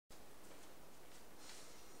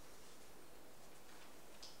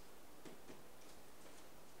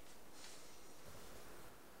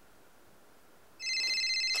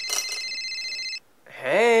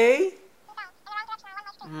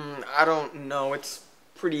I don't know. It's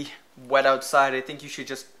pretty wet outside. I think you should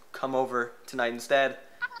just come over tonight instead.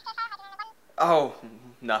 Oh,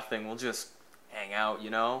 nothing. We'll just hang out, you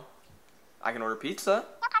know? I can order pizza.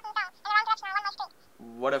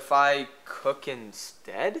 What if I cook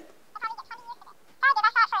instead?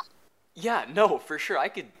 Yeah, no, for sure. I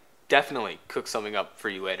could definitely cook something up for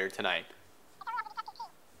you later tonight.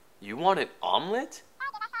 You want an omelet?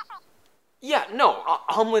 Yeah, no,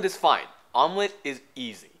 omelet is fine. Omelet is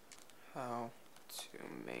easy. How to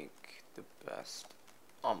make the best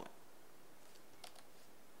omelet?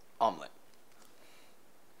 Omelet.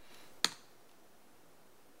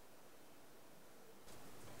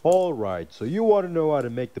 Alright, so you want to know how to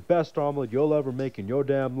make the best omelet you'll ever make in your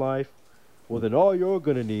damn life? Well, then all you're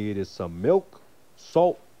gonna need is some milk,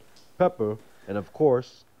 salt, pepper, and of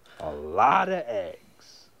course, a lot of eggs.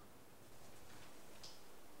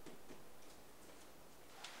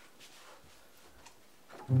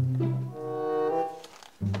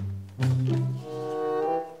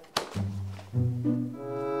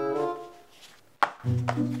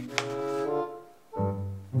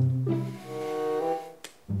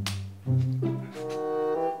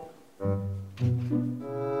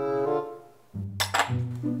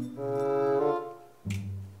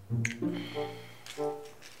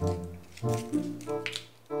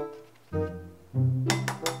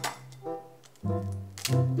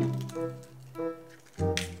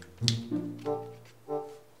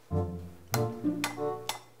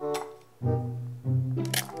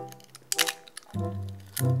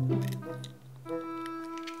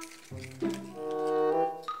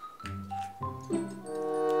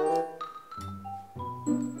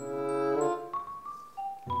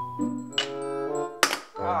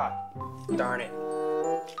 Ah, darn it.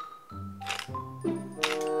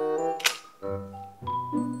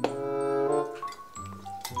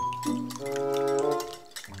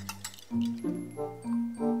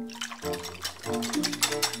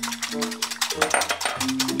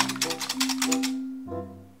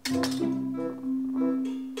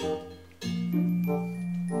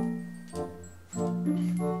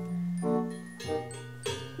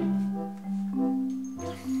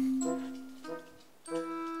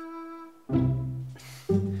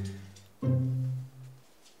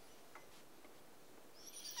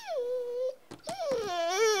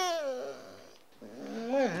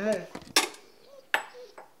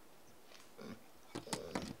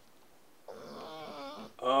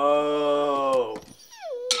 Oh.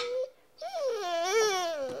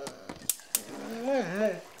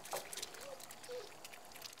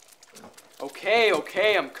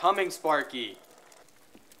 Okay, I'm coming, Sparky.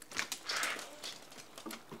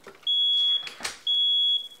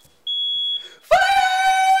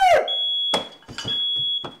 Fire!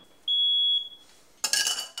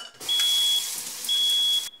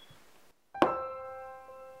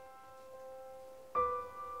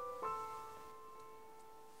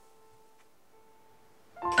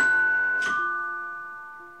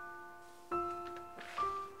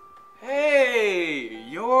 Hey,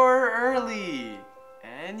 you're early.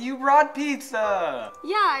 And you brought pizza.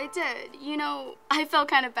 Yeah, I did. You know, I felt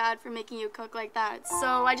kind of bad for making you cook like that,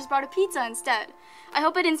 so I just brought a pizza instead. I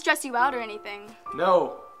hope I didn't stress you out or anything.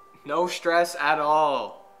 No stress at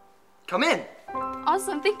all. Come in.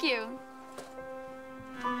 Awesome, thank you.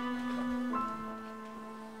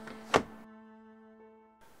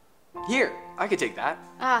 Here, I could take that.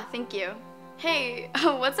 Ah, thank you. Hey,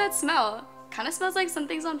 what's that smell? Kind of smells like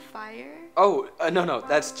something's on fire. Oh, no,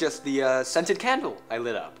 that's just the scented candle I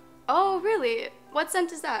lit up. Oh, really? What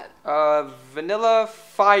scent is that? Vanilla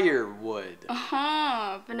firewood.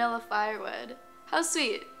 Uh-huh, vanilla firewood. How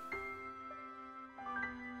sweet.